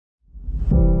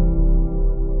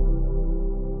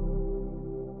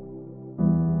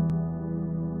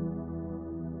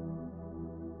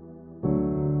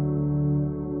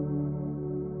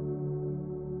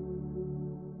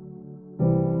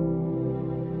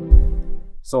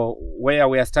So where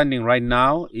we are standing right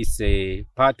now is a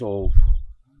part of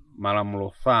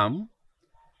Malamulo farm.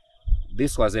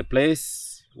 This was a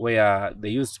place where they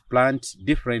used to plant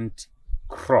different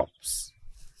crops.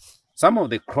 Some of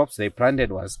the crops they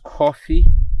planted was coffee,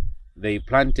 they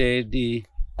planted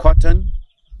cotton,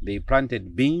 they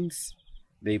planted beans,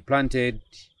 they planted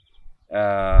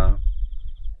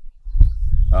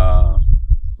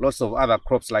lots of other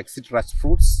crops like citrus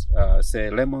fruits, say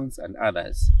lemons and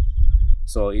others.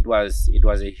 So it was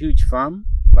a huge farm,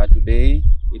 but today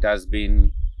it has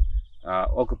been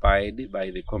occupied by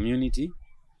the community,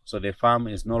 so the farm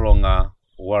is no longer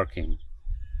working.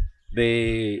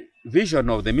 The vision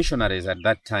of the missionaries at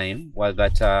that time was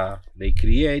that they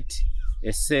create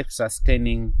a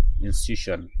self-sustaining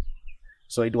institution.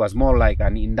 So it was more like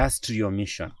an industrial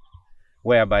mission,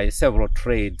 whereby several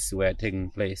trades were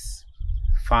taking place.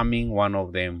 Farming, one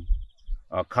of them,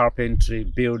 carpentry,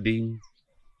 building,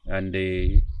 and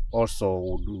they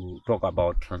also would talk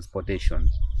about transportation.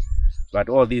 But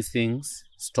all these things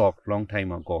stopped long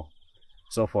time ago.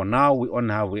 So for now, we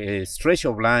only have a stretch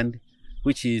of land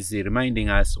which is reminding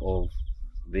us of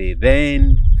the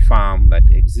then farm that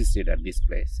existed at this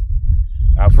place.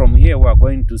 From here, we are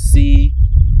going to see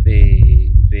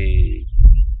the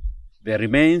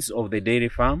remains of the dairy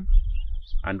farm,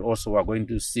 and also we are going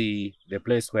to see the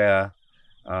place where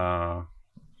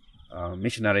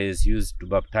missionaries used to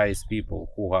baptize people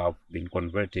who have been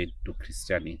converted to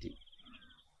Christianity.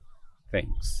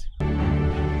 Thanks.